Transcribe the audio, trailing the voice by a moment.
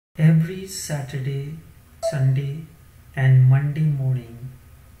Every Saturday, Sunday and Monday morning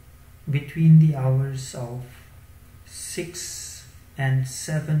between the hours of 6 and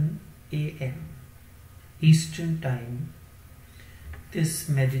 7 a.m. Eastern Time, this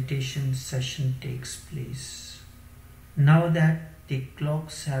meditation session takes place. Now that the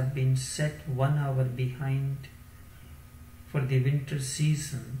clocks have been set 1 hour behind for the winter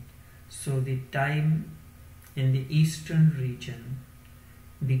season, so the time in the eastern region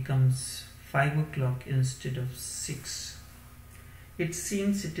becomes 5 o'clock instead of 6. It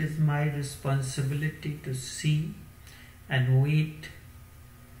seems it is my responsibility to see and wait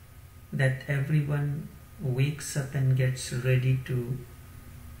that everyone wakes up and gets ready to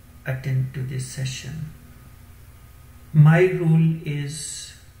attend to this session. My role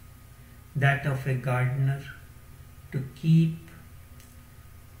is that of a gardener to keep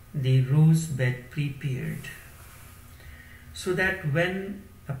the rose bed prepared so that when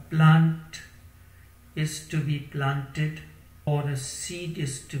a plant is to be planted or a seed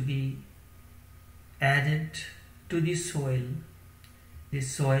is to be added to the soil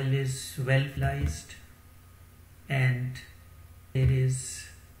is well fertilized and there is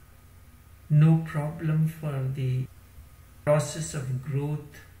no problem for the process of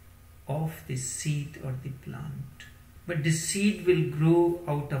growth of the seed or the plant. But the seed will grow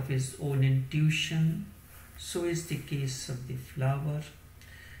out of its own intuition. So is the case of the flower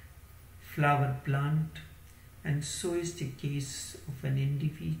plant, and so is the case of an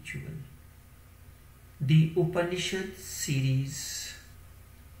individual. The Upanishad series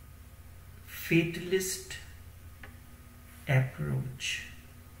Fatalist approach.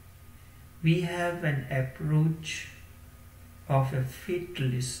 We have an approach of a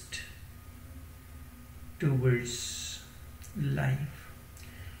fatalist towards life.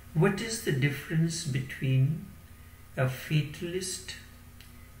 What is the difference between a fatalist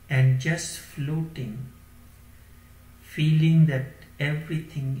and just floating, feeling that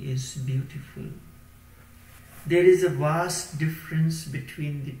everything is beautiful? There is a vast difference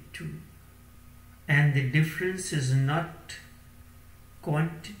between the two, and the difference is not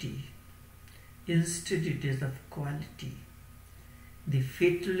quantity, instead it is of quality. The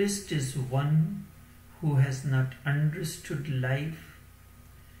fatalist is one who has not understood life.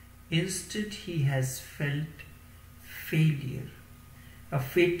 Instead, he has felt failure. A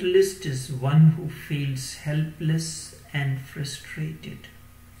fatalist is one who feels helpless and frustrated.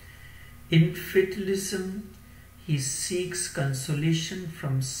 In fatalism, he seeks consolation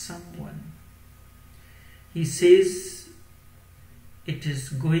from someone. He says it is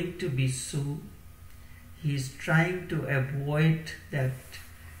going to be so. He is trying to avoid that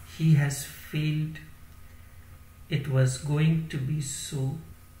he has failed. It was going to be so.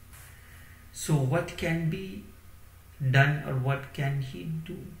 So what can be done or what can he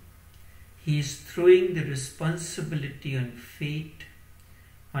do? He is throwing the responsibility on fate,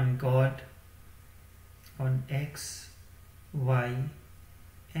 on God, on X, Y,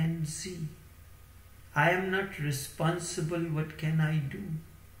 and Z. I am not responsible, what can I do?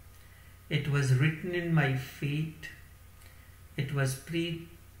 It was written in my fate, it was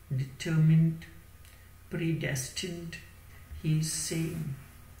predetermined, predestined, he is saying.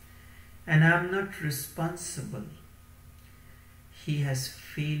 And I am not responsible. He has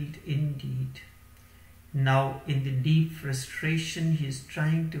failed indeed. Now in the deep frustration he is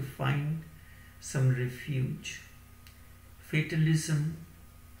trying to find some refuge. Fatalism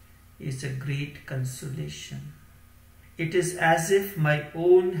is a great consolation. It is as if my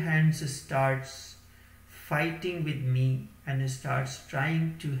own hands starts fighting with me and starts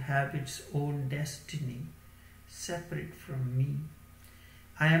trying to have its own destiny separate from me.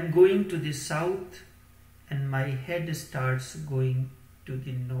 I am going to the south and my head starts going to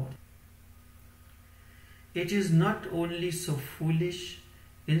the north. It is not only so foolish,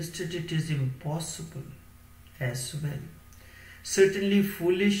 instead it is impossible as well. Certainly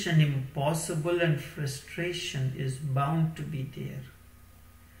foolish and impossible and frustration is bound to be there.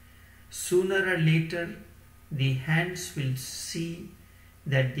 Sooner or later, the hands will see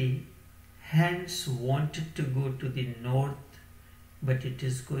that the hands wanted to go to the north, but it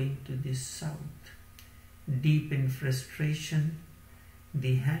is going to the south. Deep in frustration,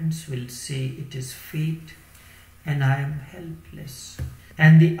 the hands will say it is fate and I am helpless.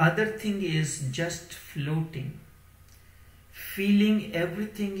 And the other thing is just floating, feeling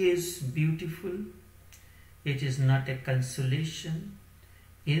everything is beautiful. It is not a consolation.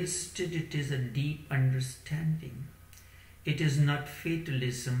 Instead, it is a deep understanding. It is not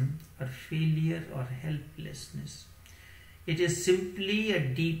fatalism or failure or helplessness. It is simply a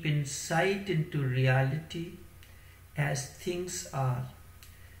deep insight into reality as things are,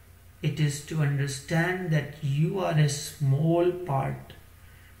 It is to understand that you are a small part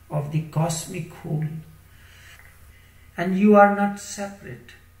of the cosmic whole, and you are not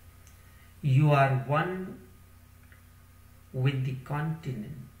separate. You are one with the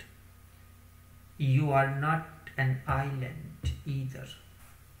continent. You are not an island either.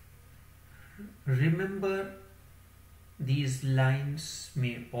 Remember these lines: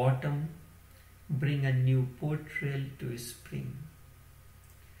 may autumn bring a new portrayal to spring.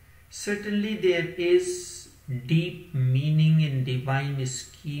 Certainly there is deep meaning in divine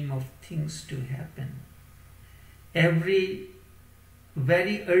scheme of things to happen.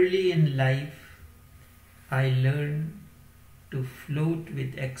 Very early in life, I learned to float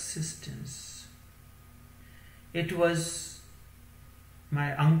with existence. It was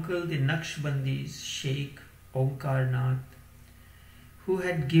my uncle, the Naqshbandi Sheikh Omkarnath, who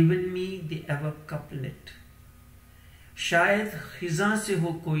had given me the ever couplet. शायद खिज़ां से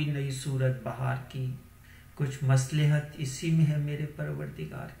हो कोई नई सूरत बहार की, कुछ मसलहत इसी में है मेरे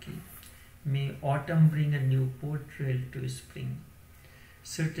परवरदिगार की. May autumn bring a new portrayal to spring.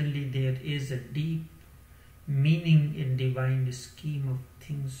 Certainly there is a deep meaning in divine scheme of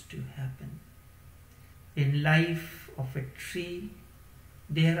things to happen. In life of a tree,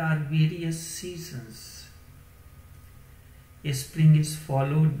 there are various seasons. Spring is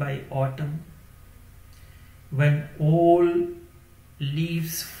followed by autumn, when all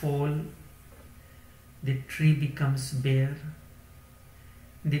leaves fall. The tree becomes bare.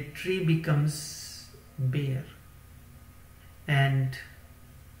 The tree becomes bare, and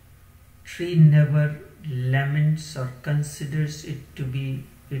tree never laments or considers it to be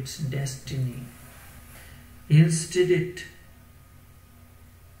its destiny. Instead, it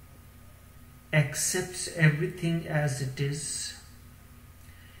accepts everything as it is,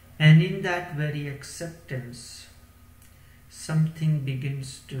 and in that very acceptance, something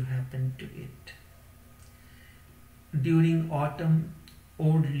begins to happen to it. During autumn,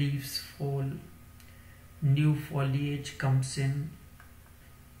 old leaves fall, new foliage comes in.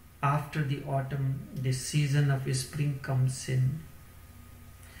 After the autumn, the season of spring comes in.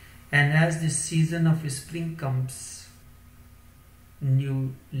 And as the season of spring comes,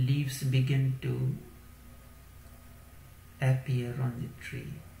 new leaves begin to appear on the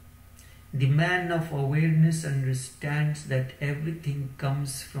tree. The man of awareness understands that everything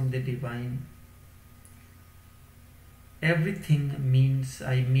comes from the divine. Everything means,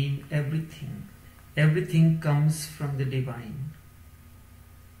 I mean everything. Everything comes from the divine.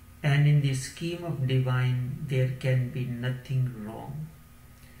 And in the scheme of divine, there can be nothing wrong.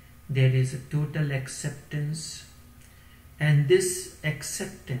 There is a total acceptance, and this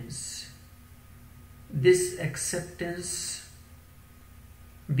acceptance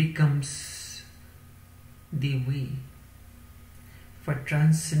becomes the way for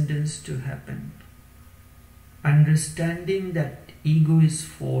transcendence to happen. Understanding that ego is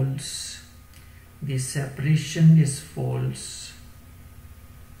false, the separation is false,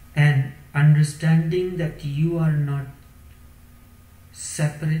 and understanding that you are not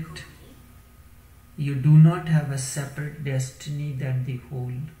separate, you do not have a separate destiny than the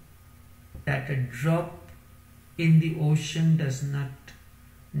whole, that a drop in the ocean does not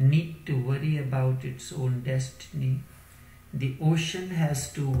need to worry about its own destiny. The ocean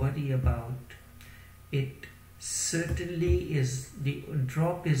has to worry about it. Certainly is, the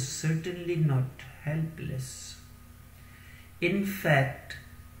drop is certainly not helpless. In fact,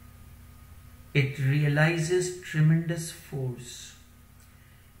 it realizes tremendous force.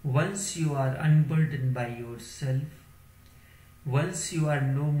 Once you are unburdened by yourself, once you are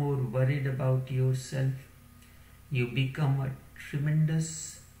no more worried about yourself, you become a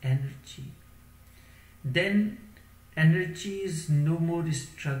tremendous energy. Then energy is no more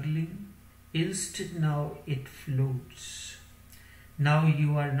struggling. Instead, now it floats. Now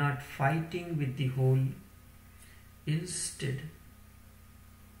you are not fighting with the whole. Instead,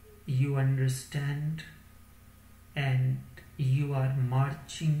 you understand and you are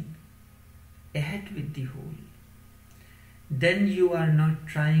marching ahead with the whole. Then you are not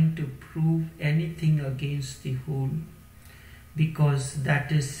trying to prove anything against the whole, because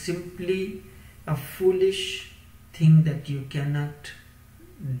that is simply a foolish thing that you cannot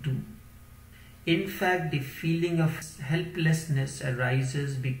do. In fact, the feeling of helplessness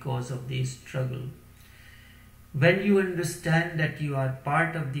arises because of the struggle. When you understand that you are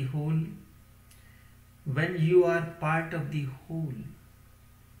part of the whole, when you are part of the whole,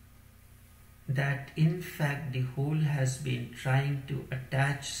 that in fact the whole has been trying to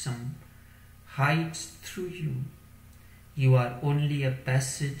attach some heights through you. You are only a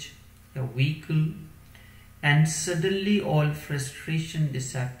passage, a vehicle, and suddenly all frustration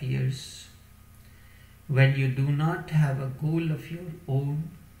disappears. When you do not have a goal of your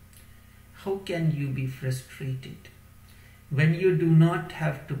own, how can you be frustrated? When you do not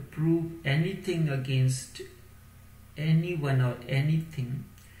have to prove anything against anyone or anything,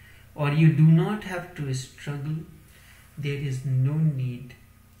 or you do not have to struggle, there is no need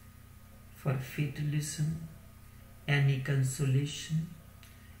for fatalism, any consolation.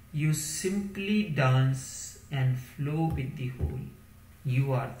 You simply dance and flow with the whole.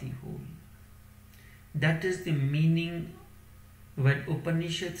 You are the whole. That is the meaning when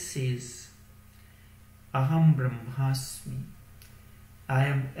Upanishad says, Aham Brahmasmi. I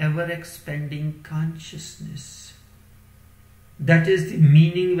am ever expanding consciousness. That is the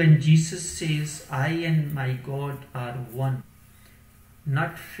meaning when Jesus says, I and my God are one.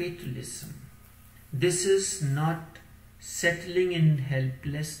 Not fatalism. This is not settling in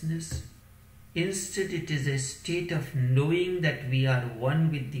helplessness. Instead, it is a state of knowing that we are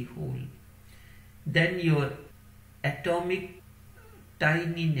one with the whole. Then your atomic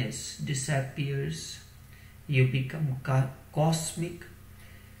tininess disappears. You become cosmic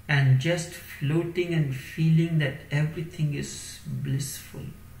and just floating and feeling that everything is blissful.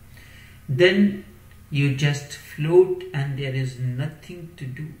 Then you just float and there is nothing to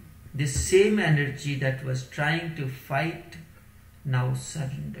do. The same energy that was trying to fight now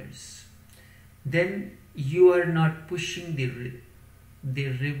surrenders. Then you are not pushing the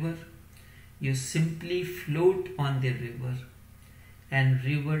river. You simply float on the river and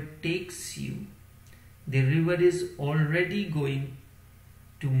river takes you. The river is already going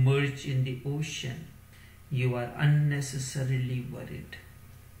to merge in the ocean. You are unnecessarily worried.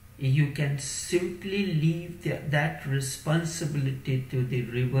 You can simply leave that responsibility to the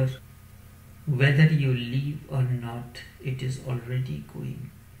river. Whether you leave or not, it is already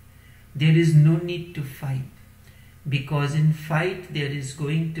going. There is no need to fight, because in fight there is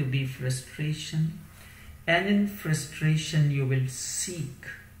going to be frustration, and in frustration you will seek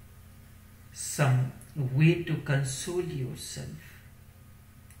some way to console yourself.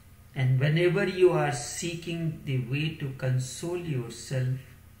 And whenever you are seeking the way to console yourself,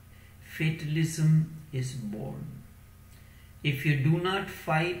 fatalism is born. If you do not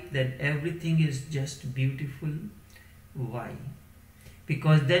fight, then everything is just beautiful. Why?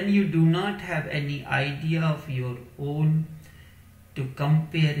 Because then you do not have any idea of your own to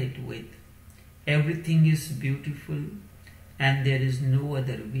compare it with. Everything is beautiful and there is no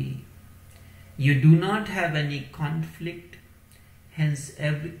other way. You do not have any conflict, hence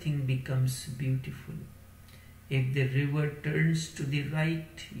everything becomes beautiful. If the river turns to the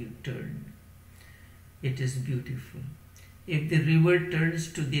right, you turn. It is beautiful. If the river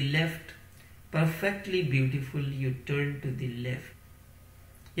turns to the left, perfectly beautiful, you turn to the left.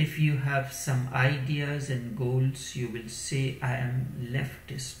 If you have some ideas and goals, you will say, I am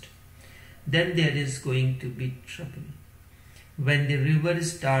leftist. Then there is going to be trouble. When the river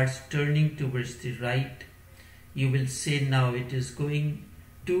starts turning towards the right, you will say, now it is going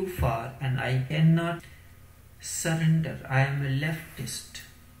too far and I cannot surrender. I am a leftist.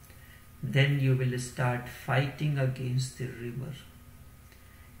 Then you will start fighting against the river.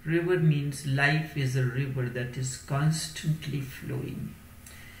 River means life is a river that is constantly flowing.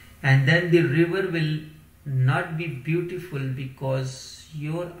 And then the river will not be beautiful because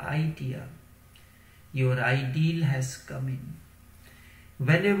your idea, your ideal has come in.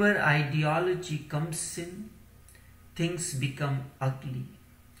 Whenever ideology comes in, things become ugly.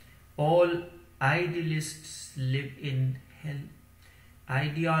 All idealists live in hell.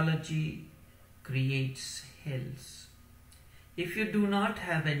 Ideology creates hells. If you do not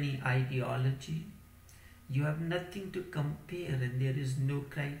have any ideology, you have nothing to compare and there is no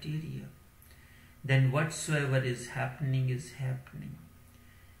criteria. Then whatsoever is happening is happening.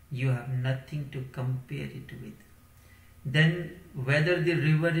 You have nothing to compare it with. Then whether the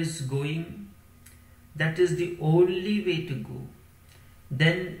river is going, that is the only way to go.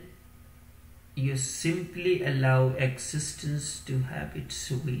 Then you simply allow existence to have its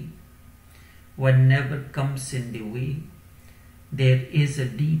way. Whatever comes in the way, there is a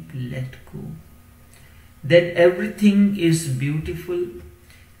deep let go. Then everything is beautiful,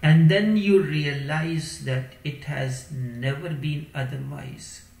 and then you realize that it has never been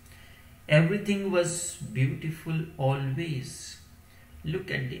otherwise. Everything was beautiful always.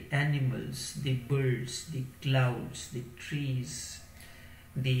 Look at the animals, the birds, the clouds, the trees,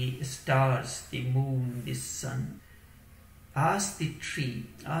 the stars, the moon, the sun. Ask the tree,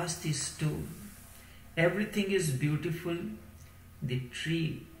 ask the stone. Everything is beautiful. The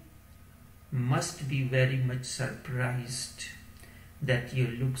tree must be very much surprised that you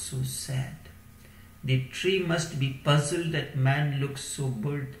look so sad. The tree must be puzzled that man looks so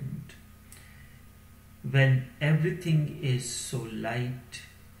burdened when everything is so light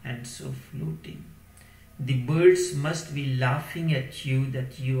and so floating. The birds must be laughing at you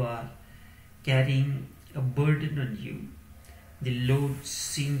that you are carrying a burden on you. The load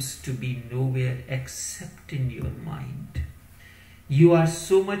seems to be nowhere except in your mind. You are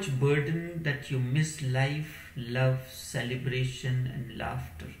so much burdened that you miss life, love, celebration, and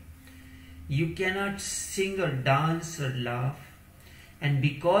laughter. You cannot sing or dance or laugh, and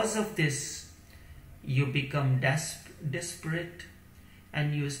because of this, you become desperate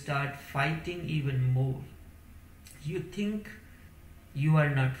and you start fighting even more. You think you are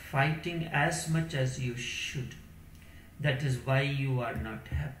not fighting as much as you should. That is why you are not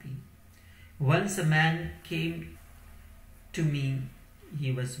happy. Once a man came to me.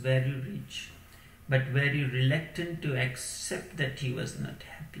 He was very rich, but very reluctant to accept that he was not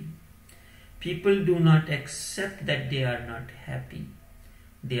happy. People do not accept that they are not happy.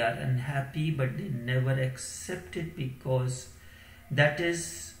 They are unhappy, but they never accept it because that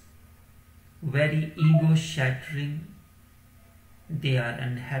is very ego-shattering. They are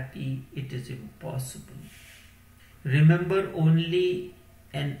unhappy. It is impossible. Remember, only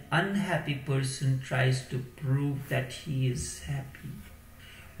an unhappy person tries to prove that he is happy.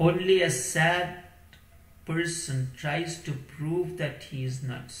 Only a sad person tries to prove that he is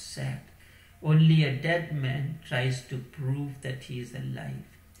not sad. Only a dead man tries to prove that he is alive.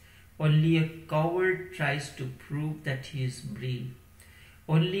 Only a coward tries to prove that he is brave.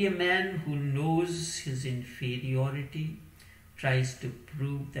 Only a man who knows his inferiority tries to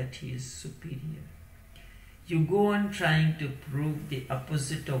prove that he is superior. You go on trying to prove the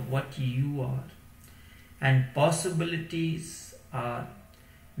opposite of what you are, and possibilities are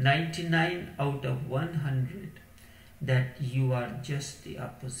 99 out of 100 that you are just the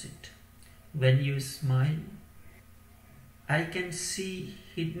opposite. When you smile, I can see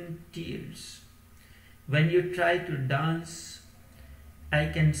hidden tears. When you try to dance, I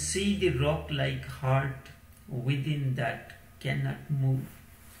can see the rock-like heart within that cannot move.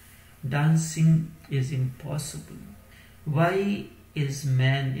 Dancing is impossible. Why is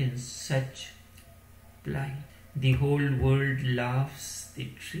man in such plight? The whole world laughs, the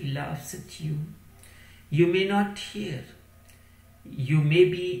tree laughs at you. You may not hear. You may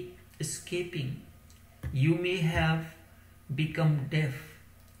be escaping. You may have become deaf.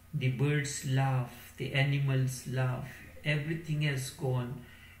 The birds laugh, the animals laugh. Everything has gone.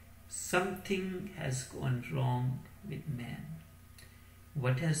 Something has gone wrong with man.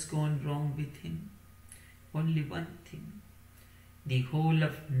 What has gone wrong with him? Only one thing. The whole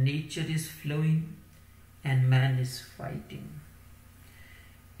of nature is flowing and man is fighting.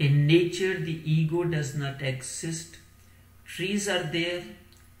 In nature, the ego does not exist. Trees are there,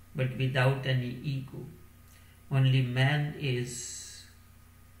 but without any ego. Only man is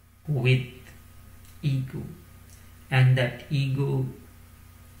with ego, and that ego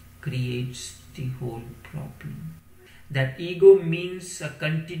creates the whole problem. That ego means a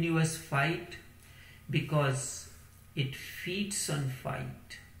continuous fight because it feeds on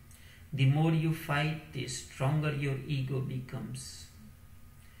fight. The more you fight, the stronger your ego becomes.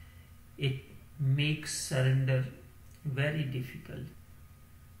 It makes surrender very difficult.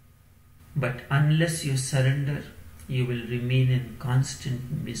 But unless you surrender, you will remain in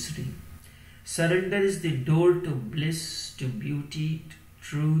constant misery. Surrender is the door to bliss, to beauty, to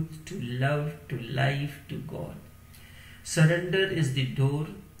truth, to love, to life, to God. Surrender is the door,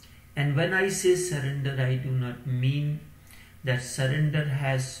 and when I say surrender, I do not mean that surrender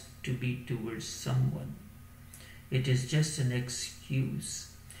has to be towards someone. It is just an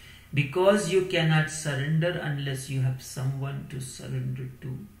excuse, because you cannot surrender unless you have someone to surrender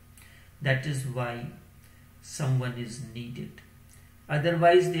to. That is why someone is needed.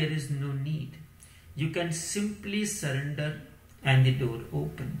 Otherwise, there is no need. You can simply surrender and the door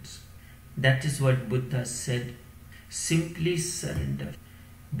opens. That is what Buddha said. Simply surrender.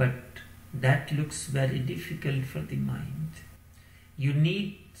 But that looks very difficult for the mind. You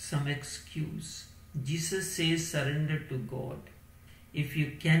need some excuse. Jesus says surrender to God. If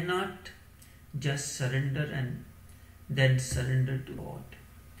you cannot, just surrender and then surrender to God.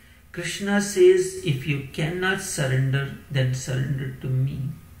 Krishna says if you cannot surrender, then surrender to me.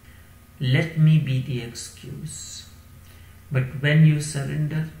 Let me be the excuse. But when you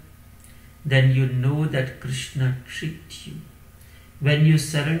surrender, then you know that Krishna tricked you. When you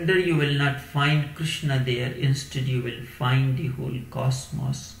surrender, you will not find Krishna there. Instead, you will find the whole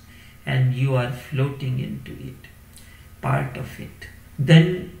cosmos, and you are floating into it, part of it.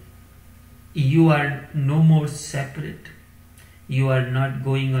 Then you are no more separate. You are not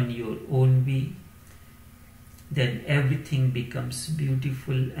going on your own way. then everything becomes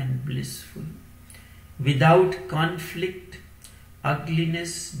beautiful and blissful. Without conflict,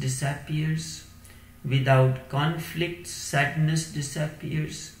 ugliness disappears. Without conflict, sadness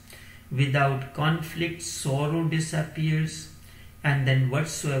disappears. Without conflict, sorrow disappears. And then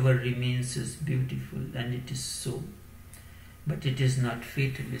whatsoever remains is beautiful, and it is so. But it is not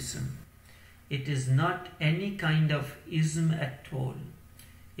fatalism. It is not any kind of ism at all.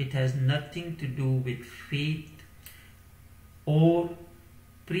 It has nothing to do with faith or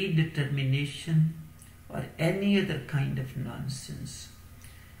predetermination or any other kind of nonsense.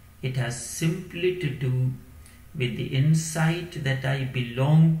 It has simply to do with the insight that I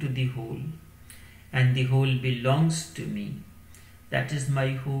belong to the whole, and the whole belongs to me. That is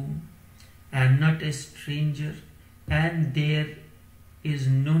my home. I am not a stranger, and there is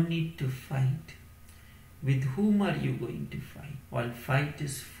no need to fight. With whom are you going to fight? All fight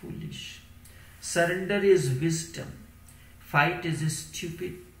is foolish. Surrender is wisdom. Fight is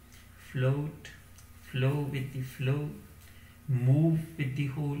stupid. Flow with the flow. Move with the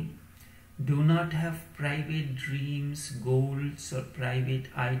whole. Do not have private dreams, goals, or private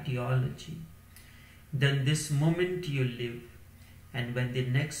ideology. Then this moment you live, and when the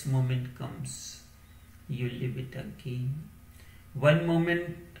next moment comes, you live it again. One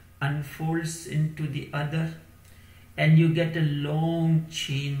moment unfolds into the other, and you get a long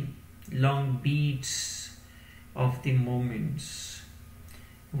chain, long beads of the moments.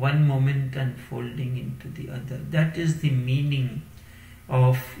 One moment unfolding into the other. That is the meaning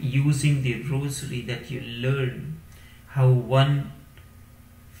of using the rosary, that you learn how one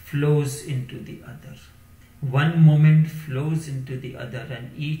flows into the other. One moment flows into the other,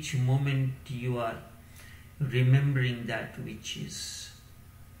 and each moment you are remembering that which is.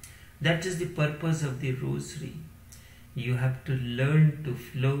 That is the purpose of the rosary. You have to learn to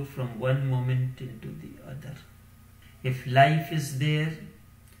flow from one moment into the other. If life is there,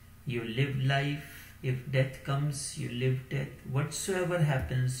 you live life. If death comes, you live death. Whatsoever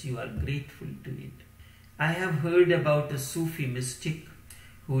happens, you are grateful to it. I have heard about a Sufi mystic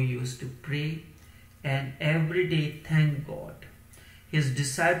who used to pray and every day thank God. His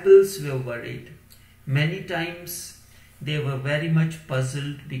disciples were worried. Many times they were very much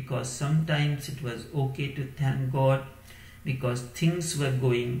puzzled, because sometimes it was okay to thank God because things were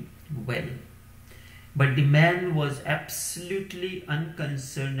going well. But the man was absolutely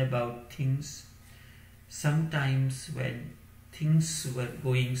unconcerned about things. Sometimes when things were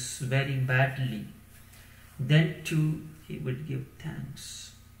going very badly, then too he would give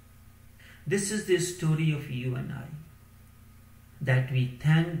thanks. This is the story of you and I, that we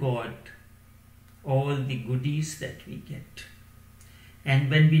thank God all the goodies that we get. And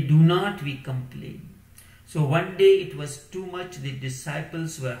when we do not, we complain. So one day it was too much. The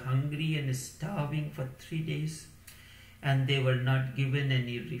disciples were hungry and starving for 3 days, and they were not given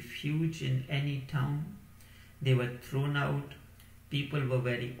any refuge in any town. They were thrown out. People were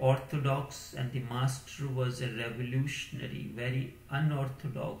very orthodox, and the master was a revolutionary, very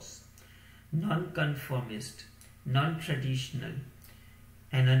unorthodox, non-conformist, non-traditional,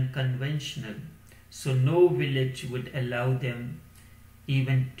 and unconventional. So no village would allow them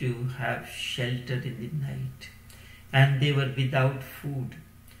even to have shelter in the night. And they were without food.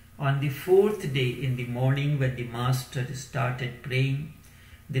 On the 4th day in the morning, when the master started praying,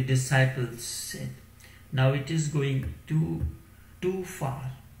 the disciples said, "Now it is going too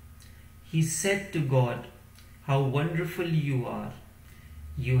far." He said to God, "How wonderful you are.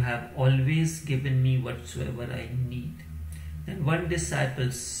 You have always given me whatsoever I need." Then one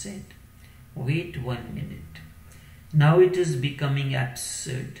disciple said, "Wait 1 minute. Now it is becoming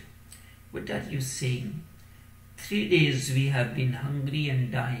absurd. What are you saying? 3 days we have been hungry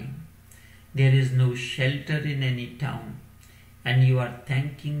and dying. There is no shelter in any town. And you are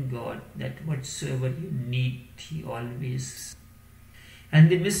thanking God that whatsoever you need, He always." And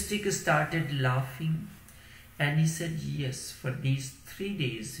the mystic started laughing, and he said, "Yes, for these 3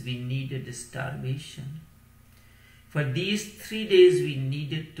 days we needed starvation. For these 3 days we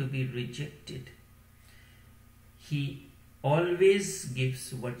needed to be rejected. He always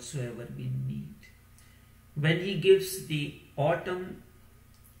gives whatsoever we need. When He gives the autumn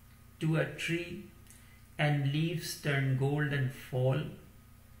to a tree and leaves turn gold and fall,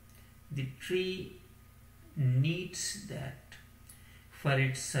 the tree needs that for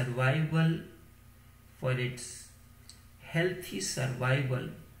its survival, for its healthy survival.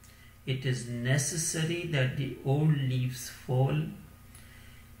 It is necessary that the old leaves fall,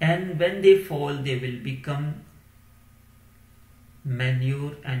 and when they fall, they will become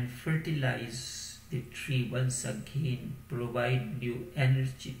manure and fertilize the tree once again, provide new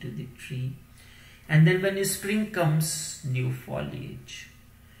energy to the tree, And then when spring comes, new foliage.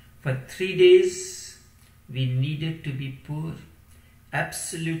 For 3 days, we needed to be poor,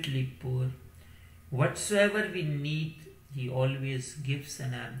 absolutely poor. Whatsoever we need, He always gives,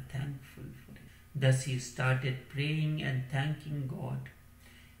 and I am thankful for it. Thus he started praying and thanking God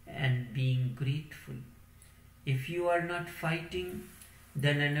and being grateful. If you are not fighting,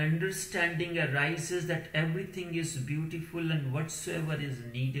 then an understanding arises that everything is beautiful and whatsoever is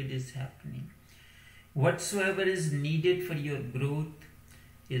needed is happening. Whatsoever is needed for your growth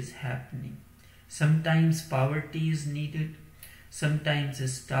is happening. Sometimes poverty is needed,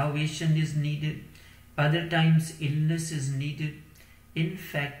 sometimes starvation is needed, other times illness is needed. In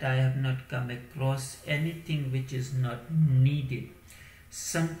fact, I have not come across anything which is not needed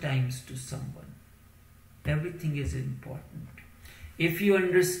sometimes to someone. Everything is important. If you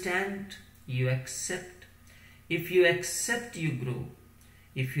understand, you accept. If you accept, you grow.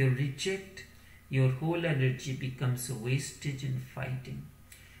 If you reject, your whole energy becomes a wastage in fighting.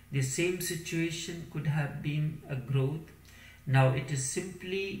 The same situation could have been a growth. Now it is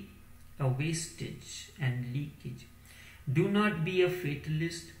simply a wastage and leakage. Do not be a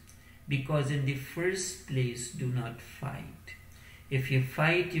fatalist, because in the first place, do not fight. If you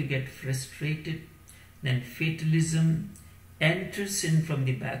fight, you get frustrated, then fatalism enters in from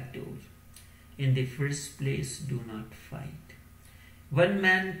the back door. In the first place, do not fight. One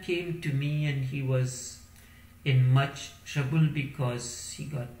man came to me and he was in much trouble because he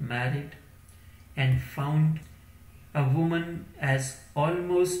got married and found a woman, as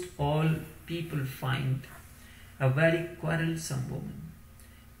almost all people find, a very quarrelsome woman,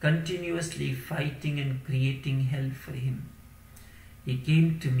 continuously fighting and creating hell for him. He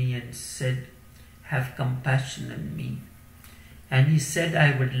came to me and said, "Have compassion on me." And he said,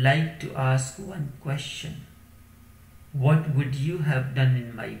 "I would like to ask one question. What would you have done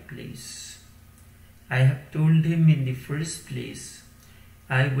in my place?" I have told him, in the first place,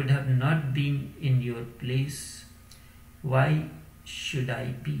 I would have not been in your place. Why should I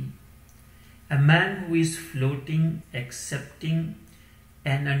be? A man who is floating, accepting,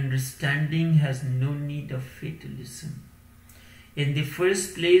 and understanding has no need of fatalism. In the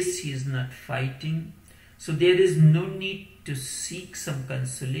first place, he is not fighting, so there is no need to seek some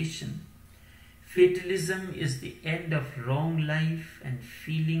consolation. Fatalism is the end of wrong life, and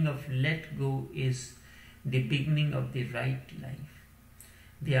feeling of let go is the beginning of the right life.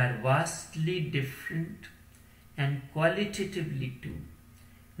 They are vastly different, and qualitatively too.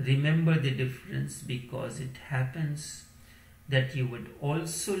 Remember the difference, because it happens that you would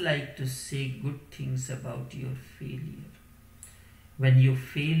also like to say good things about your failure. When you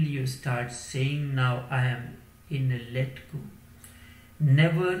fail, you start saying, "Now I am in a let go."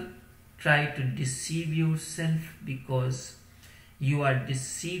 Never try to deceive yourself, because you are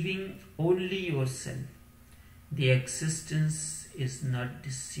deceiving only yourself. The existence is not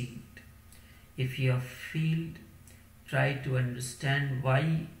deceived. If you have failed, try to understand why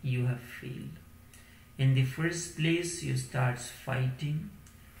you have failed. In the first place, you start fighting.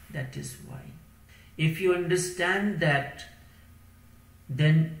 That is why. If you understand that,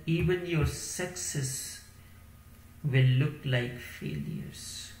 then even your success will look like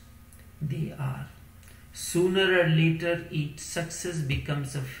failures. They are. Sooner or later, each success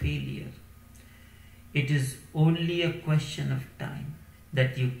becomes a failure. It is only a question of time.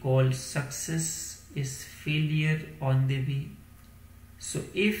 That you call success is failure on the way. So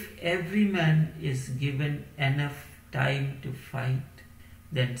if every man is given enough time to fight,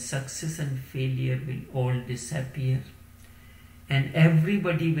 then success and failure will all disappear, and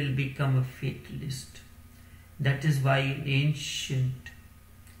everybody will become a fatalist. That is why in ancient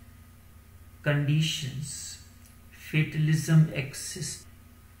conditions, fatalism exists.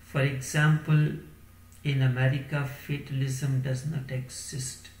 For example, in America, fatalism does not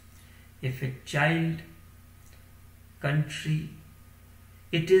exist. If a child country,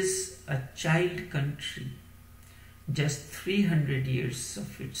 it is a child country, just 300 years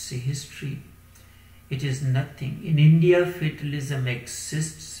of its history, it is nothing. In India, fatalism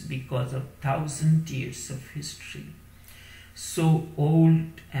exists because of 1,000 years of history. So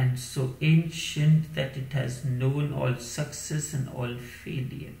old and so ancient that it has known all success and all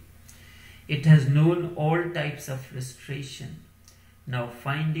failure. It has known all types of frustration. Now,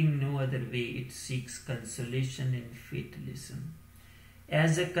 finding no other way, it seeks consolation in fatalism.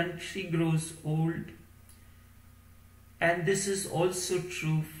 As a country grows old, and this is also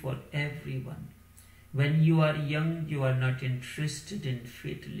true for everyone, when you are young, you are not interested in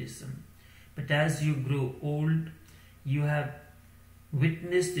fatalism. But as you grow old, you have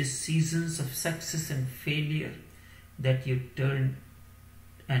witnessed the seasons of success and failure, that you turn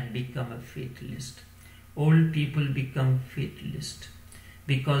and become a fatalist. Old people become fatalist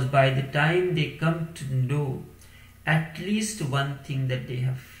because by the time they come to know at least one thing that they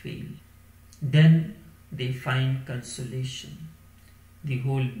have failed, then they find consolation. The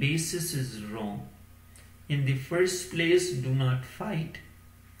whole basis is wrong. In the first place, do not fight.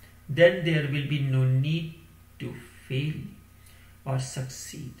 Then there will be no need to fail or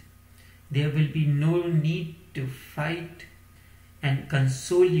succeed. There will be no need to fight and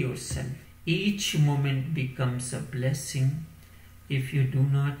console yourself. Each moment becomes a blessing if you do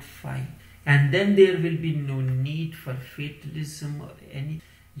not fight. And then there will be no need for fatalism or anything.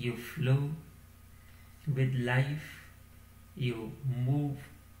 You flow with life. You move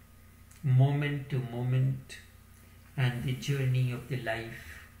moment to moment, and the journey of the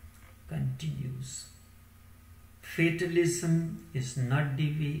life continues. Fatalism is not the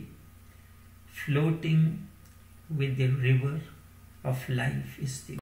way. Floating with the river of life is the way.